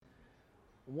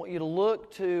I want you to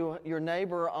look to your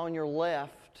neighbor on your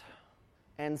left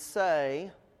and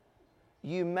say,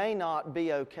 "You may not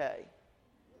be okay."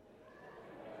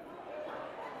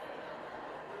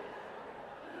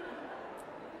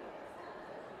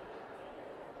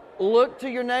 Look to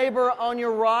your neighbor on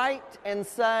your right and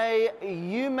say,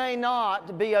 "You may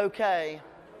not be okay."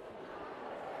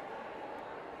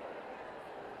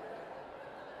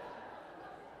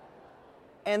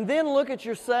 And then look at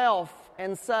yourself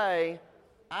and say,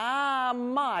 "I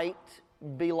might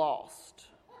be lost."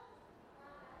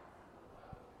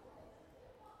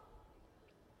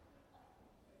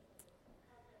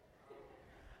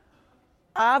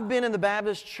 I've been in the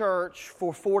Baptist church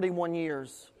for 41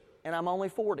 years, and I'm only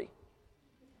 40.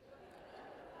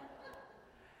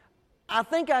 I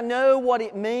think I know what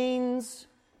it means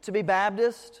to be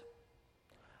Baptist.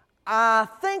 I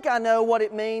think I know what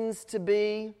it means to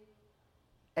be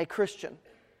a Christian.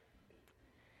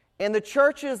 In the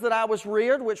churches that I was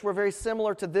reared, which were very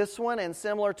similar to this one and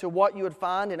similar to what you would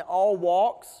find in all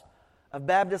walks of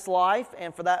Baptist life,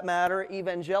 and for that matter,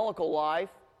 evangelical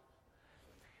life,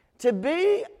 to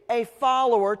be a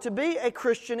follower, to be a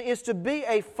Christian, is to be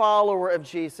a follower of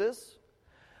Jesus.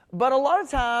 But a lot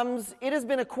of times it has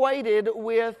been equated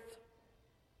with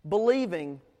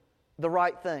believing the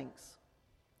right things.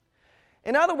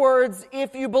 In other words,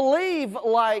 if you believe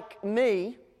like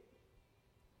me,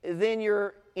 then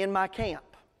you're in my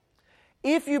camp.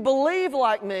 If you believe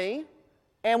like me,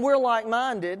 and we're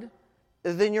like-minded,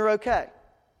 then you're okay.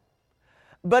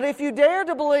 But if you dare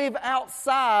to believe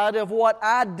outside of what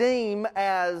I deem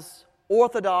as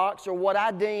orthodox or what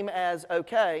I deem as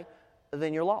okay,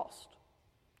 then you're lost.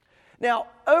 Now,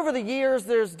 over the years,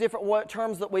 there's different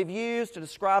terms that we've used to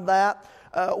describe that.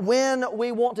 When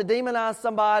we want to demonize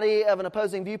somebody of an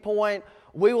opposing viewpoint,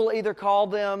 we will either call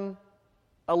them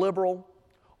a liberal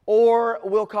or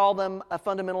we'll call them a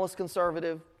fundamentalist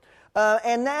conservative.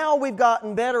 And now we've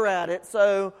gotten better at it,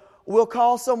 so we'll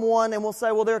call someone and we'll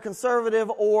say, well, they're a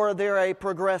conservative or they're a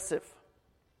progressive.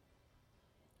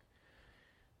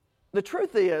 The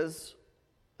truth is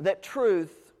that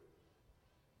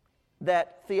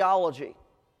that theology,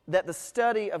 that the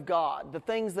study of God, the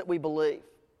things that we believe,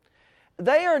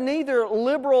 they are neither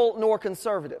liberal nor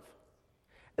conservative.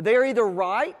 They're either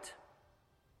right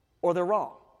or they're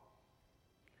wrong.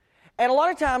 And a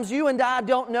lot of times you and I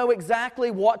don't know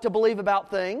exactly what to believe about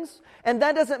things, and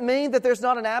that doesn't mean that there's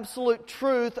not an absolute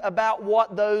truth about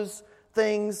what those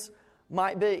things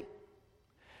might be.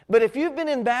 But if you've been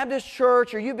in Baptist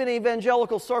church or you've been in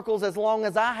evangelical circles as long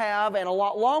as I have, and a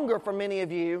lot longer for many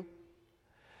of you,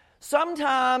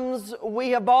 sometimes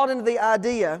we have bought into the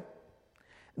idea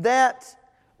that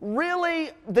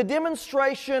really the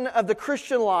demonstration of the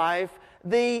Christian life,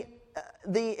 the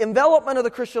envelopment of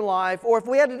the Christian life, or if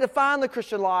we had to define the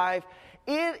Christian life,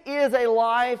 it is a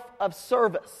life of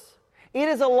service. It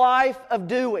is a life of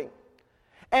doing.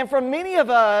 And for many of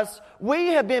us, we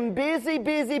have been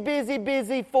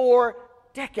busy for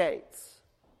decades.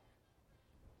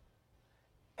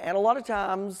 And a lot of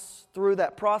times through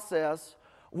that process,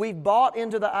 we've bought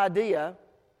into the idea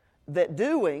that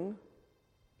doing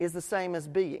is the same as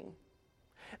being.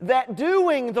 That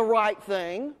doing the right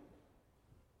thing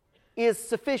is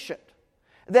sufficient.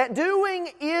 That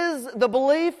doing is the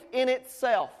belief in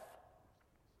itself.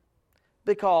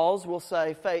 Because we'll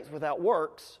say faith without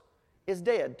works is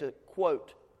dead, to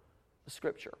quote the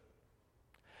Scripture.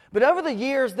 But over the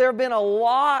years, there have been a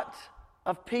lot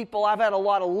of people. I've had a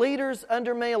lot of leaders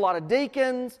under me, a lot of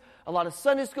deacons, a lot of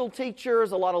Sunday school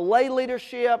teachers, a lot of lay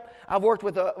leadership. I've worked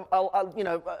with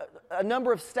a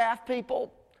number of staff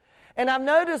people. And I've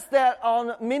noticed that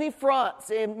on many fronts,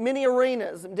 in many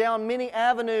arenas, down many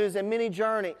avenues and many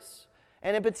journeys.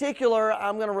 And in particular,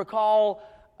 I'm going to recall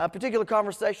a particular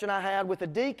conversation I had with a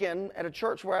deacon at a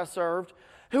church where I served,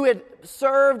 who had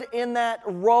served in that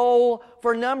role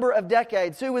for a number of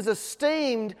decades, who was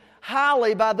esteemed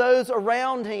highly by those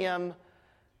around him,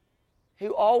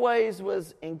 who always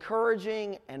was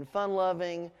encouraging and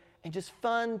fun-loving and just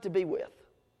fun to be with.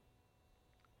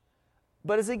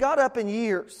 But as he got up in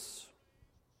years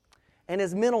and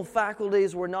his mental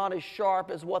faculties were not as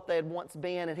sharp as what they had once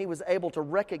been, and he was able to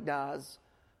recognize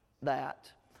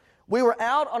that, we were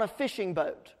out on a fishing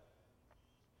boat,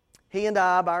 he and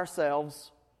I by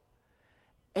ourselves,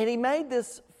 and he made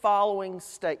this following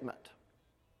statement.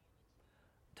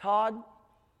 Todd,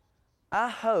 I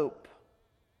hope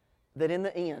that in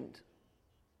the end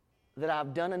that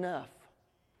I've done enough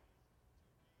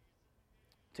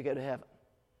to go to heaven.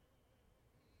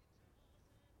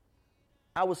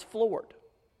 I was floored.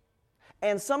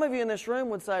 And some of you in this room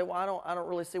would say, well, I don't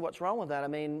really see what's wrong with that. I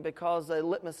mean, because a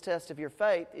litmus test of your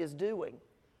faith is doing.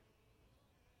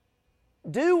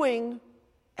 Doing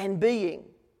and being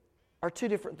are two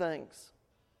different things.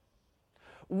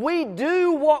 We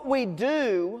do what we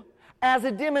do as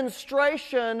a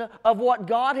demonstration of what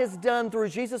God has done through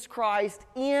Jesus Christ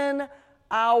in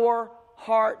our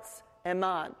hearts and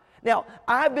mind. Now,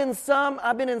 I've been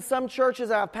in some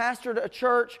churches, I've pastored a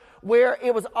church where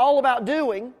it was all about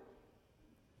doing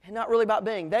and not really about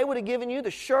being. They would have given you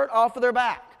the shirt off of their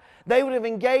back. They would have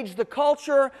engaged the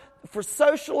culture for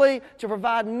socially to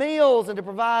provide meals and to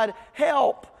provide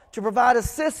help, to provide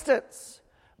assistance.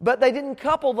 But they didn't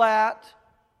couple that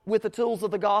with the tools of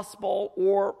the gospel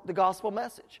or the gospel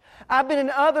message. I've been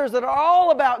in others that are all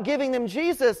about giving them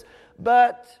Jesus,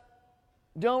 but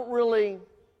don't really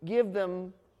give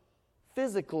them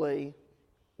physically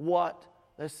what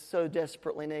they so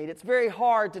desperately need. It's very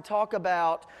hard to talk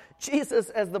about Jesus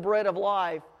as the bread of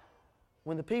life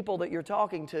when the people that you're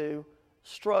talking to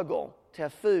struggle to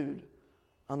have food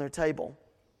on their table.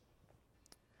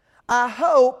 I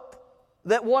hope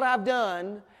that what I've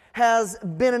done has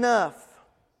been enough.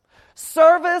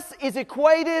 Service is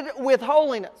equated with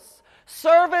holiness.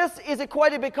 Service is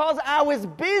equated because I was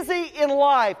busy in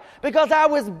life, because I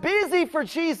was busy for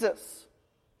Jesus.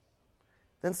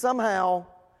 Then somehow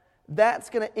that's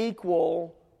going to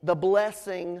equal the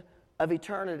blessing of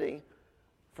eternity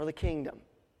for the kingdom.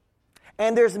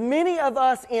 And there's many of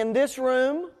us in this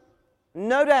room,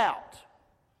 no doubt,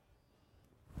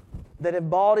 that have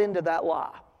bought into that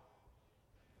lie.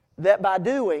 That by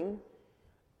doing,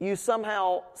 you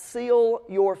somehow seal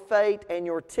your fate and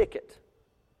your ticket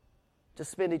to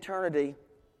spend eternity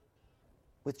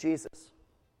with Jesus.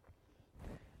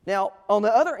 Now, on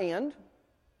the other end,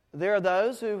 there are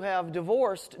those who have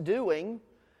divorced doing,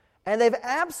 and they've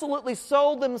absolutely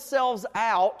sold themselves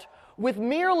out with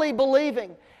merely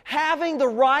believing, having the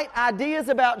right ideas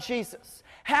about Jesus,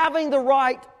 having the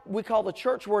right, we call the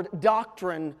church word,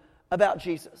 doctrine about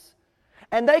Jesus.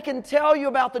 And they can tell you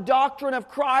about the doctrine of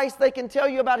Christ. They can tell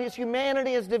you about His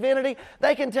humanity, His divinity.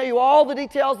 They can tell you all the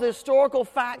details, the historical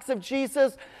facts of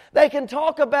Jesus. They can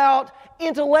talk about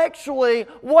intellectually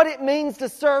what it means to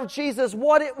serve Jesus,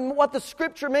 what the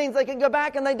Scripture means. They can go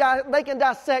back and they can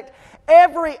dissect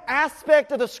every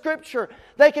aspect of the Scripture.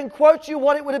 They can quote you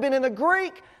what it would have been in the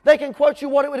Greek. They can quote you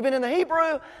what it would have been in the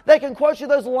Hebrew. They can quote you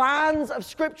those lines of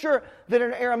Scripture that are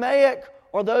in Aramaic,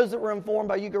 or those that were informed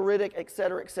by Ugaritic,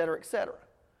 etc., etc., etc.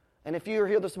 And if you're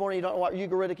here this morning and you don't know what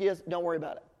Ugaritic is, don't worry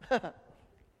about it.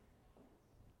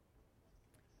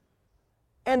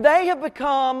 And they have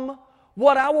become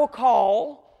what I will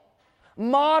call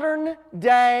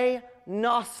modern-day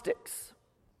Gnostics.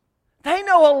 They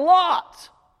know a lot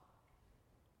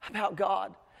about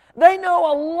God. They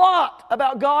know a lot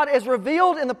about God as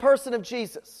revealed in the person of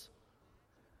Jesus.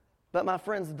 But my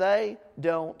friends, they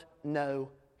don't know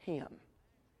Him.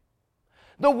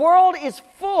 The world is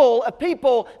full of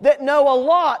people that know a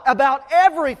lot about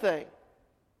everything.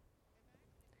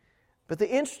 But the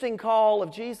interesting call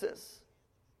of Jesus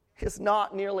is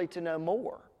not nearly to know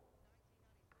more.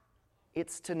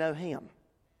 It's to know Him.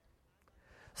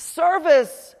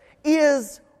 Service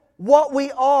is what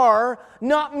we are,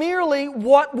 not merely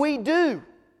what we do.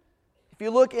 If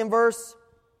you look in verse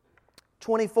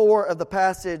 24 of the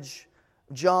passage,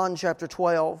 John chapter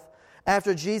 12,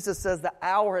 after Jesus says the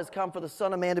hour has come for the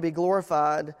Son of Man to be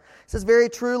glorified, He says, "Very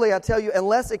truly I tell you,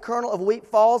 unless a kernel of wheat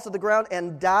falls to the ground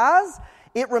and dies,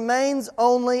 it remains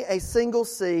only a single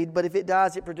seed, but if it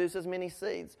dies, it produces many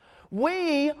seeds."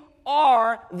 We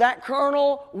are that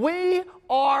kernel. We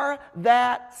are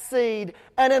that seed.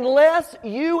 And unless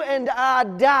you and I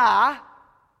die,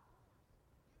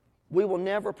 we will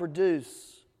never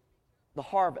produce the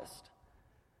harvest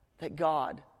that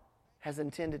God has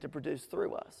intended to produce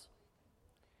through us.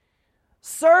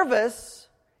 Service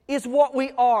is what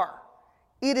we are.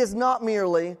 It is not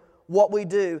merely what we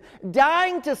do.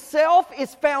 Dying to self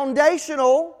is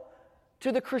foundational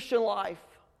to the Christian life,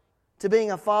 to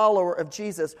being a follower of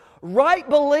Jesus. Right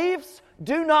beliefs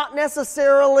do not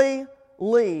necessarily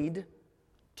lead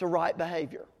to right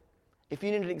behavior. If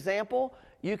you need an example,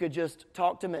 you could just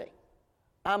talk to me.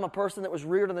 I'm a person that was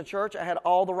reared in the church. I had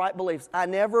all the right beliefs. I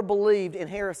never believed in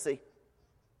heresy.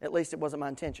 At least it wasn't my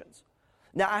intentions.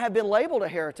 Now, I have been labeled a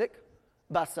heretic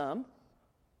by some,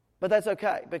 but that's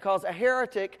okay, because a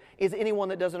heretic is anyone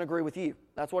that doesn't agree with you.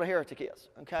 That's what a heretic is,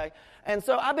 okay? And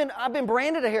so I've been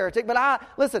branded a heretic, but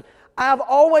I've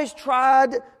always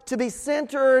tried to be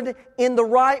centered in the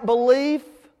right belief,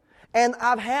 and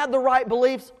I've had the right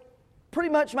beliefs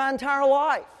pretty much my entire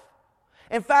life.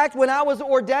 In fact, when I was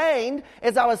ordained,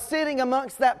 as I was sitting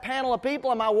amongst that panel of people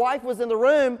and my wife was in the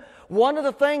room, one of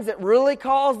the things that really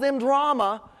caused them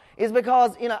drama is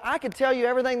because, I could tell you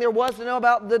everything there was to know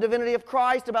about the divinity of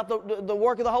Christ, about the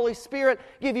work of the Holy Spirit,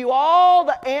 give you all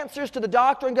the answers to the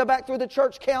doctrine, go back through the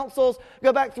church councils,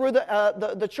 go back through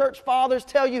the church fathers,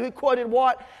 tell you who quoted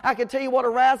what. I could tell you what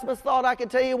Erasmus thought. I could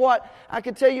tell you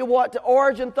what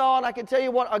Origen thought. I could tell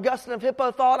you what Augustine of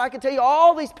Hippo thought. I could tell you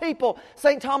all these people,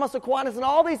 St. Thomas Aquinas and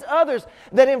all these others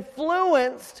that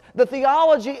influenced the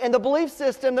theology and the belief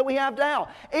system that we have now.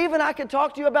 Even I could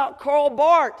talk to you about Karl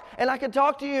Barth, and I could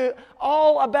talk to you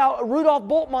all about Rudolf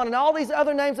Bultmann and all these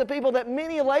other names of people that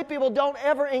many lay people don't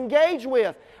ever engage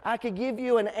with. I could give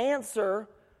you an answer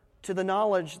to the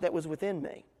knowledge that was within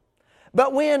me.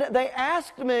 But when they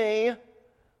asked me,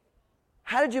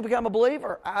 how did you become a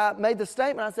believer? I made the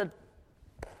statement, I said,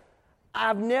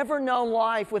 I've never known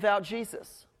life without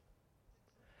Jesus.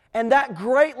 And that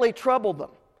greatly troubled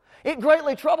them. It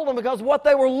greatly troubled them because what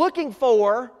they were looking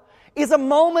for is a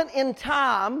moment in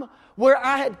time where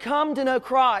I had come to know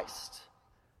Christ.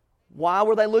 Why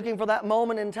were they looking for that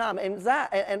moment in time? And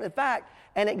in fact,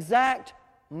 an exact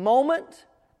moment,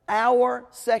 hour,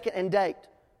 second, and date.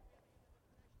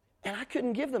 And I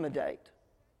couldn't give them a date.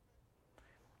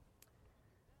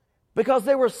 Because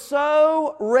they were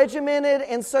so regimented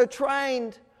and so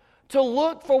trained to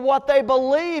look for what they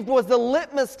believed was the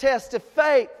litmus test of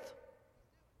faith,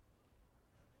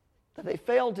 that they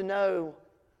failed to know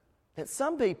that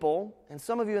some people, and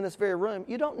some of you in this very room,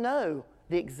 you don't know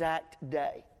the exact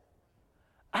day.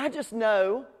 I just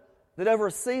know that over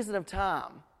a season of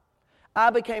time,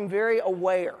 I became very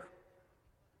aware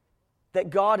that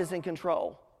God is in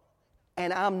control,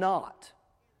 and I'm not,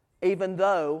 even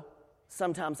though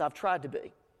sometimes I've tried to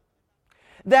be.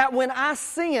 That when I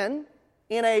sin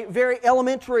in a very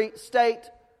elementary state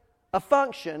of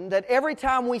function, that every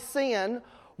time we sin,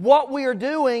 what we are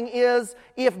doing is,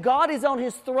 if God is on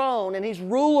His throne and He's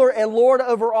ruler and Lord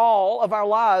over all of our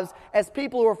lives as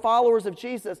people who are followers of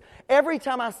Jesus, every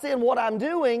time I sin, what I'm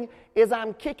doing is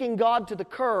I'm kicking God to the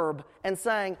curb and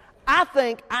saying, I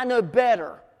think I know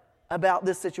better about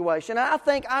this situation. I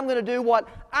think I'm going to do what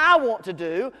I want to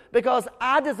do because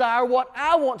I desire what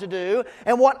I want to do,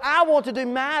 and what I want to do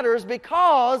matters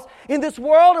because in this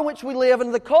world in which we live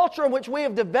and the culture in which we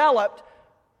have developed,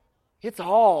 it's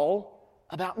all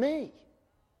about me.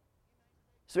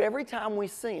 So every time we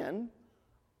sin,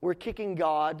 we're kicking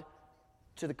God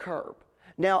to the curb.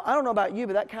 Now, I don't know about you,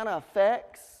 but that kind of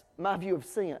affects my view of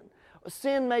sin.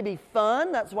 Sin may be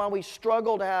fun. That's why we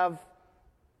struggle to have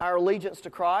our allegiance to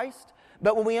Christ.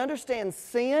 But when we understand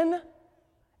sin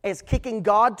as kicking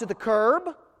God to the curb,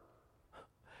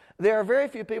 there are very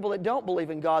few people that don't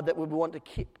believe in God that would want to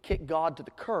kick God to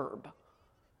the curb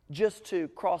just to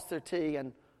cross their T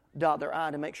and dot their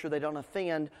I to make sure they don't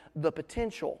offend the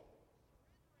potential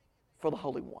for the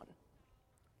Holy One.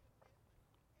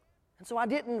 And so I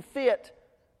didn't fit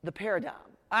the paradigm.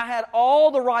 I had all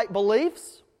the right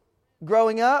beliefs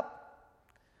growing up,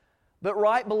 but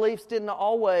right beliefs didn't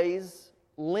always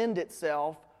lend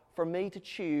itself for me to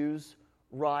choose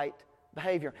right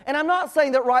behavior. And I'm not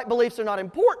saying that right beliefs are not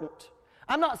important.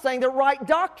 I'm not saying that right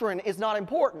doctrine is not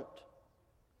important.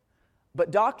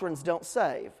 But doctrines don't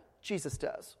save. Jesus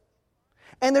does.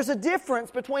 And there's a difference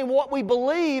between what we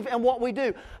believe and what we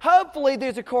do. Hopefully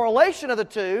there's a correlation of the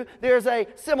two. There's a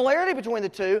similarity between the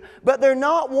two, but they're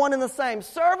not one and the same.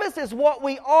 Service is what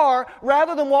we are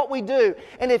rather than what we do.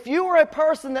 And if you are a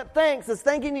person that is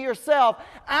thinking to yourself,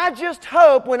 I just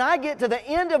hope when I get to the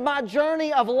end of my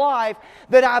journey of life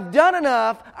that I've done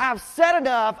enough, I've said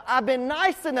enough, I've been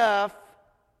nice enough,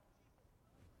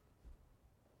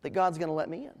 that God's going to let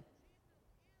me in.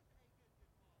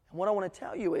 And what I want to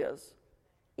tell you is,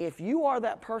 if you are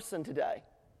that person today,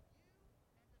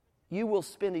 you will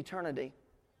spend eternity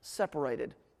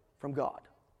separated from God.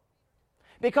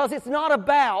 Because it's not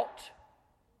about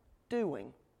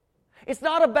doing. It's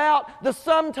not about the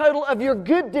sum total of your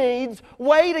good deeds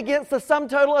weighed against the sum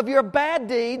total of your bad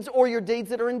deeds or your deeds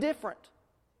that are indifferent.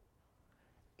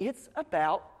 It's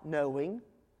about knowing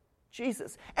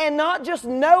Jesus. And not just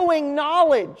knowing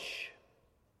knowledge,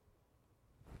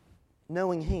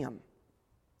 knowing Him.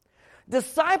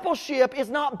 Discipleship is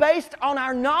not based on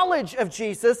our knowledge of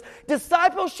Jesus.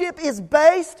 Discipleship is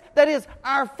based, that is,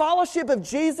 our fellowship of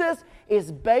Jesus is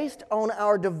based on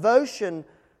our devotion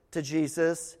to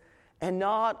Jesus and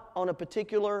not on a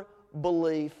particular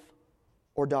belief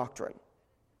or doctrine.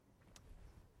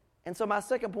 And so my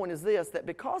second point is this, that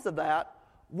because of that,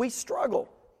 we struggle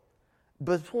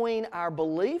between our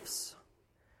beliefs,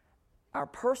 our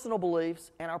personal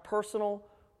beliefs, and our personal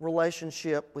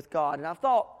relationship with God. And I've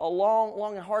thought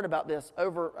long and hard about this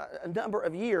over a number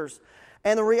of years.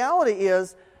 And the reality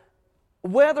is,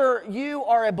 whether you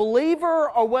are a believer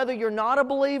or whether you're not a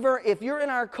believer, if you're in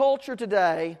our culture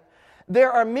today,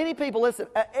 there are many people, listen,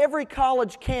 at every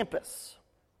college campus,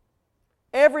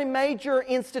 every major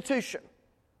institution,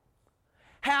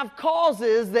 have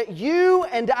causes that you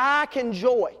and I can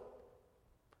join.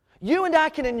 You and I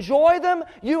can enjoy them.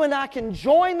 You and I can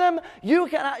join them. You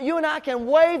and I can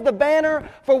wave the banner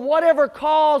for whatever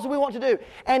cause we want to do.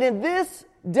 And in this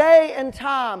day and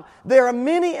time, there are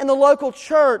many in the local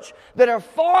church that are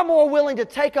far more willing to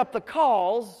take up the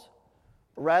cause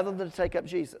rather than to take up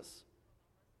Jesus.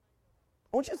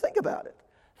 I want you to think about it.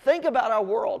 Think about our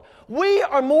world. We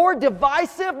are more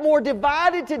divisive, more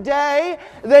divided today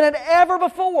than at ever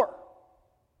before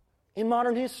in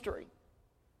modern history.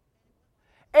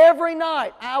 Every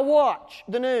night I watch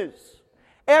the news.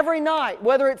 Every night,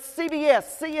 whether it's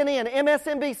CBS, CNN,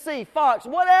 MSNBC, Fox,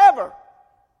 whatever.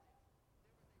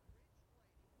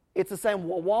 It's the same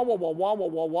wah, wah, wah, wah, wah, wah,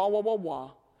 wah, wah, wah, wah,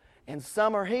 wah. And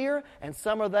some are here and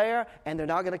some are there, and they're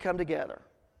not going to come together.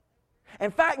 In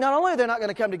fact, not only are they not going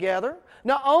to come together,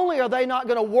 not only are they not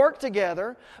going to work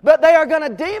together, but they are going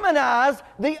to demonize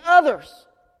the others.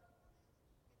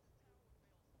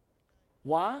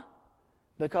 Why?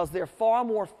 Because they're far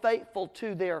more faithful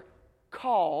to their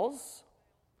cause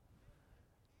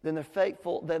than they're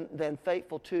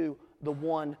faithful to the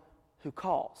one who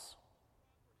calls.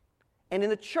 And in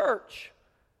the church,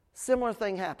 similar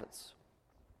thing happens.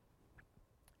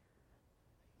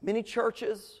 Many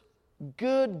churches,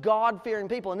 good, God-fearing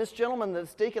people, and this gentleman,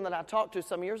 this deacon that I talked to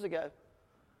some years ago,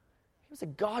 he was a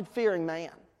God-fearing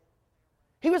man.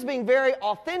 He was being very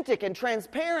authentic and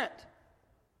transparent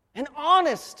and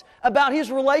honest about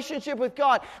his relationship with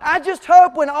God. I just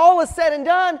hope when all is said and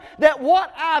done that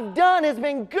what I've done has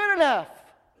been good enough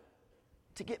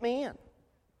to get me in.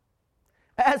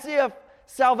 As if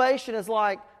salvation is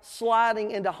like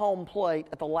sliding into home plate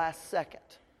at the last second,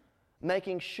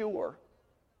 making sure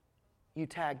you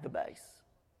tag the base.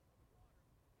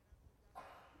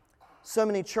 So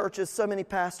many churches, so many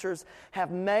pastors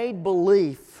have made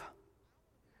belief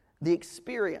the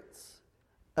experience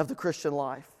of the Christian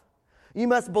life. You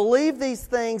must believe these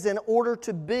things in order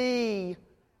to be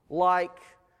like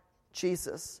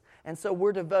Jesus. And so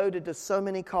we're devoted to so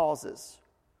many causes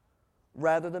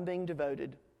rather than being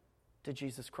devoted to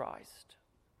Jesus Christ.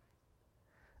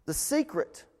 The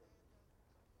secret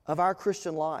of our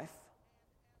Christian life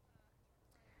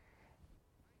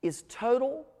is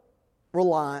total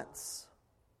reliance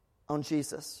on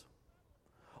Jesus.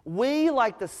 We,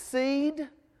 like the seed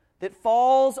that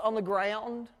falls on the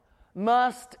ground,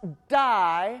 must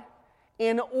die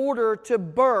in order to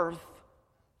birth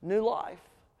new life.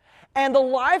 And the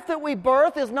life that we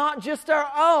birth is not just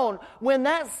our own. When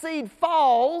that seed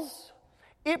falls,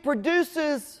 it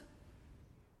produces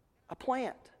a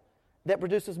plant that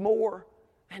produces more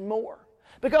and more.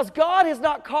 Because God has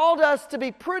not called us to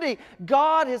be pretty.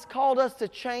 God has called us to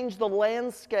change the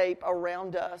landscape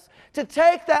around us. To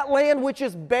take that land which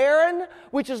is barren,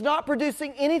 which is not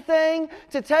producing anything,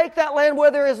 to take that land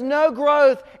where there is no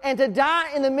growth, and to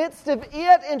die in the midst of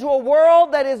it into a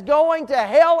world that is going to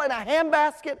hell in a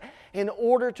handbasket in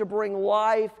order to bring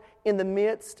life in the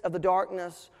midst of the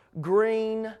darkness,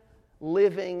 green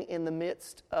living in the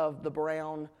midst of the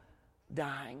brown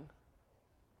dying.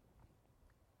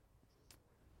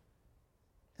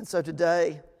 And so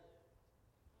today,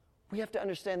 we have to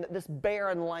understand that this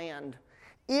barren land,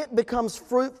 it becomes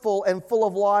fruitful and full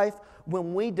of life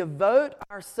when we devote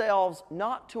ourselves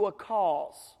not to a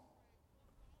cause,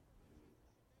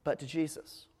 but to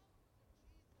Jesus.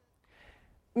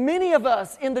 Many of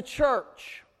us in the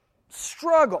church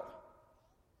struggle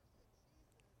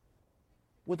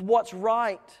with what's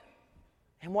right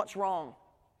and what's wrong.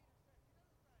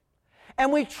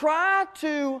 And we try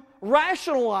to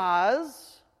rationalize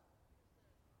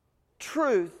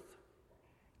truth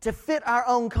to fit our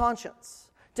own conscience,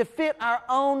 to fit our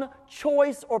own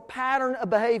choice or pattern of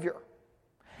behavior.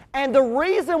 And the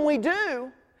reason we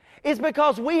do is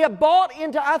because we have bought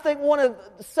into, I think, one of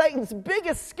Satan's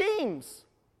biggest schemes.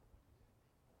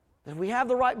 That if we have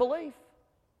the right belief,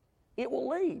 it will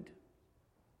lead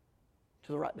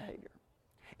to the right behavior.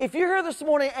 If you're here this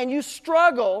morning and you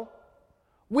struggle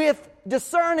with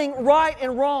discerning right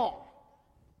and wrong,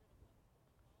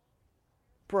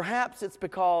 perhaps it's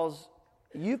because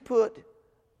you put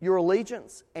your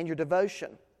allegiance and your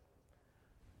devotion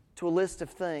to a list of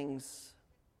things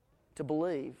to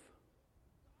believe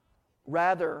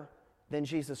rather than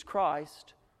Jesus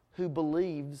Christ, who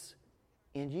believes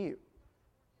in you.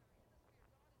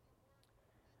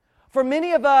 For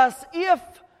many of us, if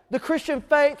the Christian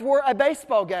faith were a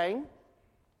baseball game,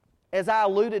 as I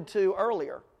alluded to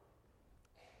earlier,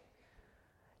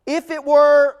 if it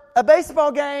were a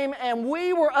baseball game and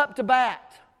we were up to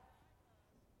bat,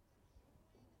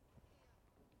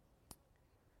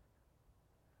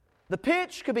 the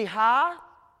pitch could be high,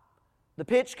 the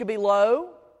pitch could be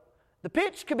low, the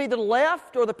pitch could be to the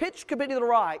left or the pitch could be to the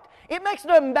right. It makes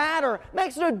no matter,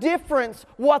 makes no difference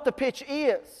what the pitch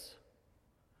is.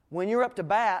 When you're up to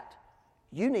bat,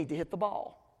 you need to hit the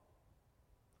ball.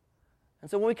 And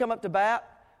so when we come up to bat,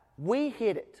 we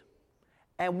hit it.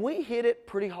 And we hit it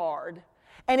pretty hard.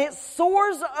 And it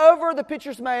soars over the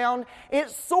pitcher's mound. It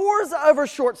soars over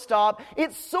shortstop.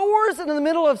 It soars into the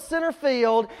middle of center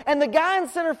field. And the guy in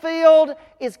center field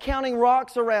is counting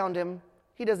rocks around him.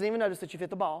 He doesn't even notice that you've hit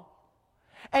the ball.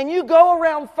 And you go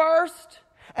around first,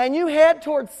 and you head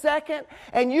towards second,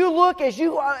 and you look as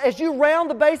you round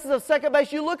the bases of second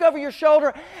base, you look over your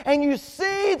shoulder, and you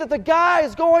see that the guy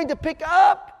is going to pick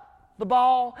up the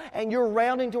ball, and you're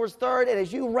rounding towards third, and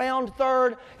as you round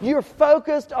third, you're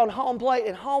focused on home plate,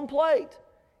 and home plate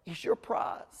is your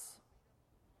prize.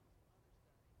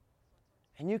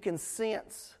 And you can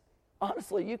sense,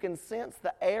 honestly, you can sense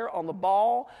the air on the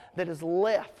ball that is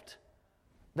left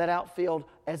that outfield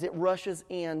as it rushes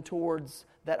in towards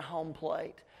that home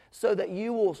plate, so that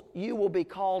you will be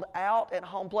called out at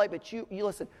home plate, but you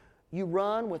listen, you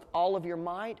run with all of your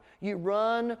might. You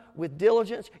run with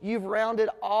diligence. You've rounded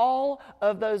all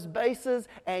of those bases,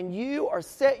 and you are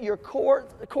set your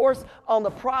course on the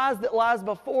prize that lies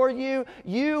before you.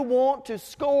 You want to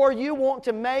score. You want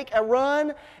to make a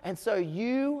run. And so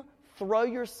you throw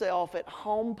yourself at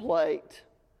home plate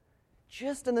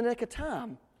just in the nick of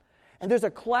time. And there's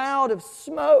a cloud of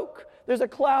smoke. There's a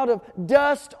cloud of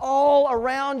dust all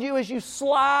around you as you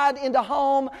slide into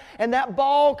home, and that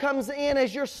ball comes in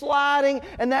as you're sliding,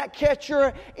 and that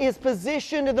catcher is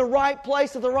positioned in the right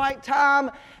place at the right time,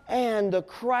 and the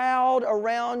crowd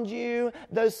around you,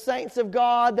 those saints of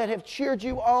God that have cheered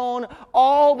you on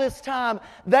all this time,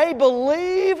 they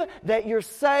believe that you're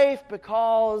safe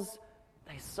because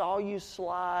they saw you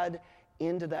slide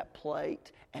into that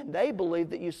plate, and they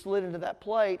believe that you slid into that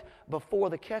plate before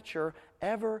the catcher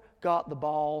ever got the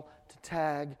ball to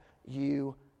tag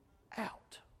you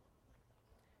out.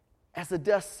 As the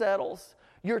dust settles,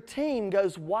 your team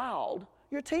goes wild.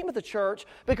 Your team at the church,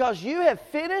 because you have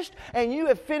finished, and you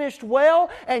have finished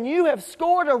well, and you have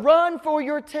scored a run for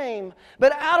your team.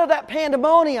 But out of that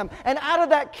pandemonium, and out of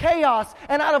that chaos,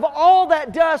 and out of all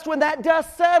that dust, when that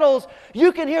dust settles,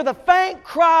 you can hear the faint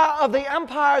cry of the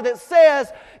umpire that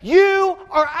says, "You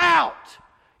are out.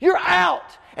 You're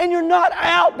out." And you're not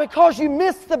out because you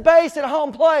missed the base at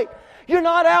home plate. You're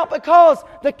not out because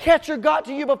the catcher got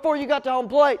to you before you got to home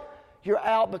plate. You're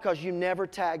out because you never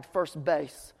tagged first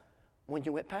base when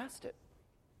you went past it.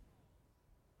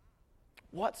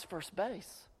 What's first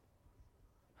base?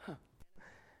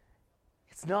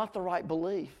 It's not the right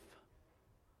belief.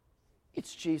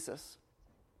 It's Jesus.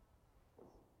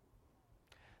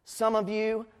 Some of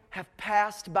you have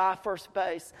passed by first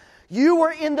base. You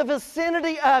were in the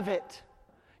vicinity of it.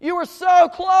 You were so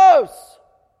close,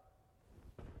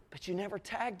 but you never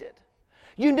tagged it.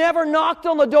 You never knocked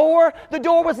on the door. The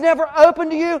door was never open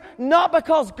to you, not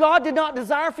because God did not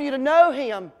desire for you to know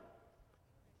Him,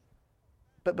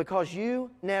 but because you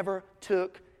never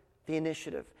took the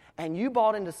initiative. And you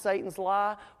bought into Satan's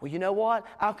lie. Well, you know what?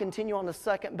 I'll continue on the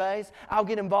second base. I'll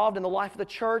get involved in the life of the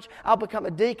church. I'll become a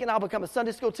deacon. I'll become a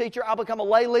Sunday school teacher. I'll become a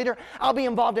lay leader. I'll be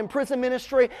involved in prison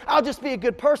ministry. I'll just be a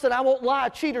good person. I won't lie,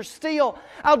 cheat, or steal.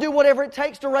 I'll do whatever it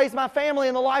takes to raise my family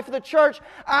in the life of the church.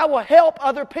 I will help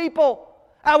other people.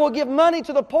 I will give money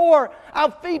to the poor.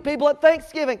 I'll feed people at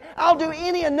Thanksgiving. I'll do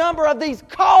a number of these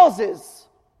causes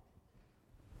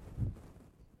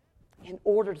in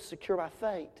order to secure my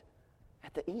fate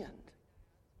at the end.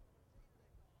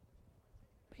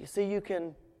 But you see, you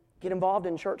can get involved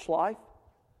in church life.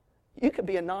 You can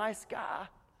be a nice guy.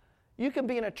 You can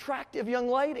be an attractive young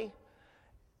lady.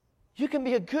 You can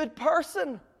be a good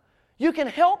person. You can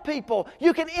help people.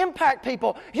 You can impact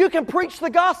people. You can preach the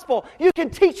gospel. You can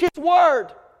teach His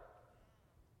Word.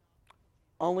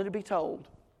 Only to be told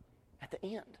at the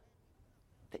end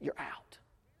that you're out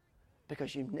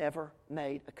because you never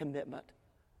made a commitment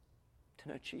to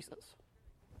know Jesus.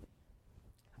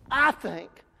 I think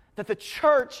that the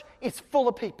church is full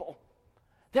of people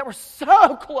that were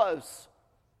so close.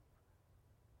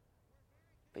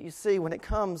 But you see, when it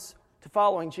comes to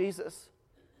following Jesus,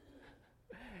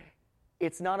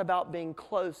 it's not about being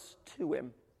close to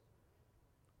Him.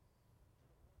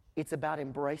 It's about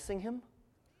embracing Him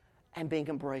and being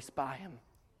embraced by Him.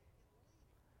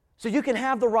 So you can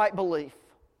have the right belief.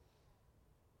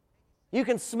 You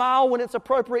can smile when it's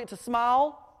appropriate to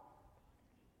smile.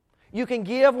 You can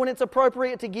give when it's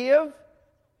appropriate to give.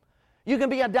 You can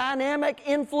be a dynamic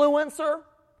influencer.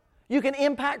 You can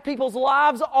impact people's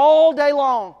lives all day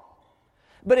long.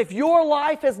 But if your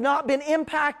life has not been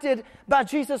impacted by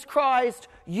Jesus Christ,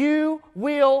 you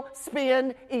will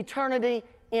spend eternity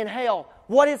in hell.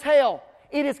 What is hell?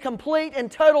 It is complete and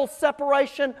total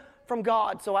separation from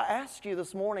God. So I ask you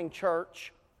this morning,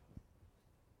 church,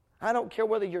 I don't care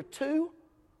whether you're 2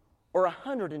 or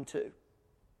 102.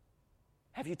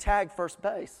 Have you tagged first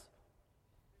base?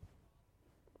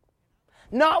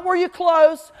 Not were you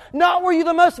close, not were you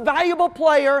the most valuable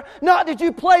player, not did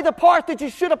you play the part that you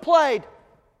should have played.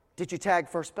 Did you tag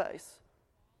first base?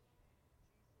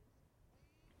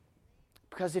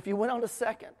 Because if you went on to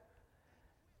second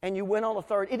and you went on to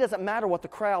third, it doesn't matter what the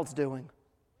crowd's doing.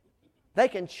 They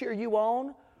can cheer you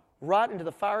on right into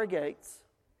the fiery gates.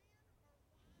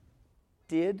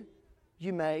 Did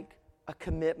you make a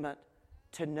commitment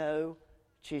to know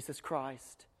Jesus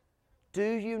Christ?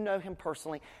 Do you know Him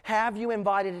personally? Have you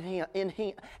invited Him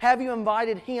Have you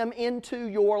invited Him into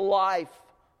your life?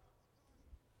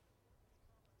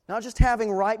 Not just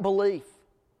having right belief.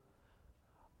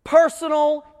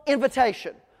 Personal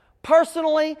invitation.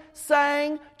 Personally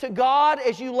saying to God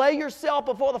as you lay yourself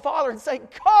before the Father and say,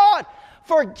 God,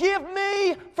 forgive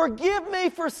me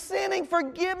for sinning,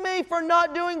 forgive me for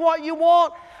not doing what you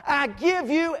want. I give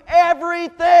you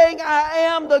everything. I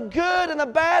am the good and the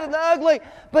bad and the ugly.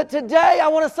 But today I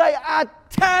want to say I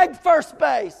tagged first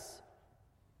base.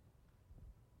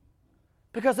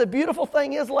 Because the beautiful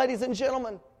thing is, ladies and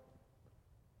gentlemen,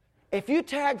 if you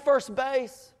tag first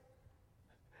base,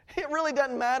 it really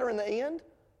doesn't matter in the end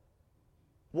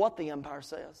what the umpire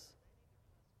says.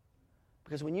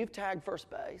 Because when you've tagged first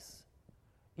base,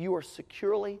 you are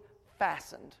securely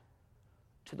fastened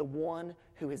to the one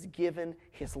who has given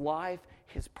His life,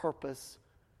 His purpose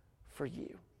for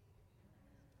you.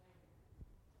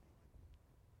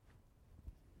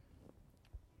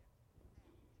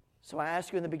 So I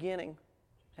asked you in the beginning,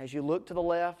 as you look to the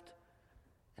left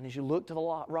and as you look to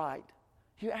the right,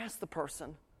 you ask the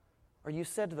person, or you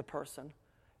said to the person,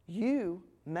 you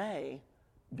may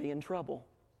be in trouble.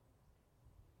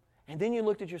 And then you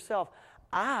looked at yourself,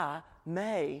 I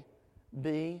may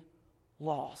be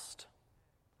lost.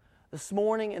 This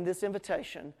morning in this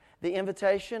invitation, the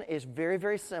invitation is very,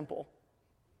 very simple.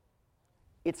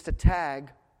 It's to tag,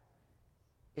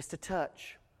 it's to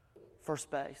touch first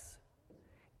base.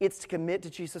 It's to commit to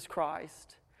Jesus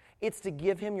Christ. It's to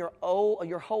give Him your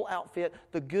whole outfit,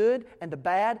 the good and the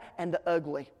bad and the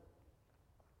ugly.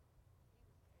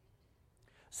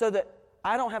 So that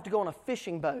I don't have to go on a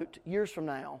fishing boat years from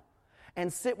now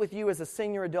and sit with you as a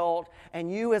senior adult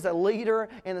and you as a leader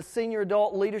in the senior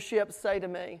adult leadership say to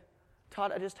me,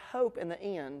 Todd, I just hope in the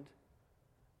end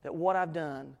that what I've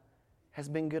done has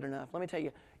been good enough. Let me tell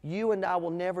you, you and I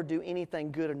will never do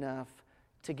anything good enough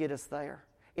to get us there.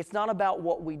 It's not about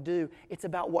what we do. It's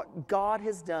about what God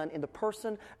has done in the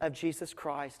person of Jesus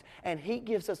Christ. And He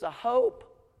gives us a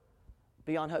hope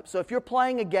beyond hope. So if you're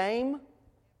playing a game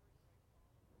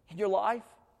in your life,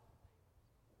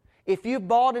 if you've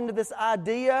bought into this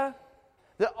idea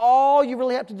that all you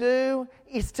really have to do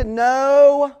is to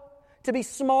know, to be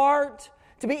smart,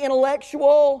 to be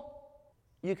intellectual,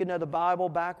 you can know the Bible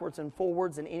backwards and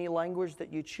forwards in any language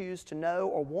that you choose to know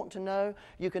or want to know.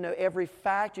 You can know every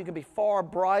fact. You can be far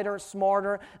brighter,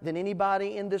 smarter than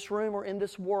anybody in this room or in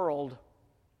this world.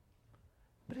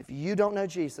 But if you don't know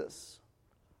Jesus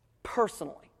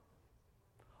personally,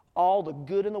 all the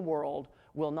good in the world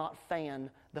will not fan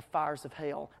the fires of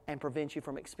hell and prevent you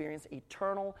from experiencing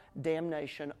eternal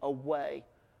damnation away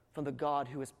from the God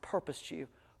who has purposed you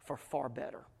for far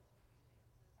better.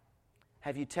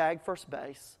 Have you tagged first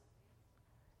base?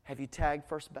 Have you tagged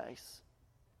first base?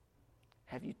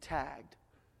 Have you tagged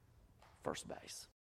first base?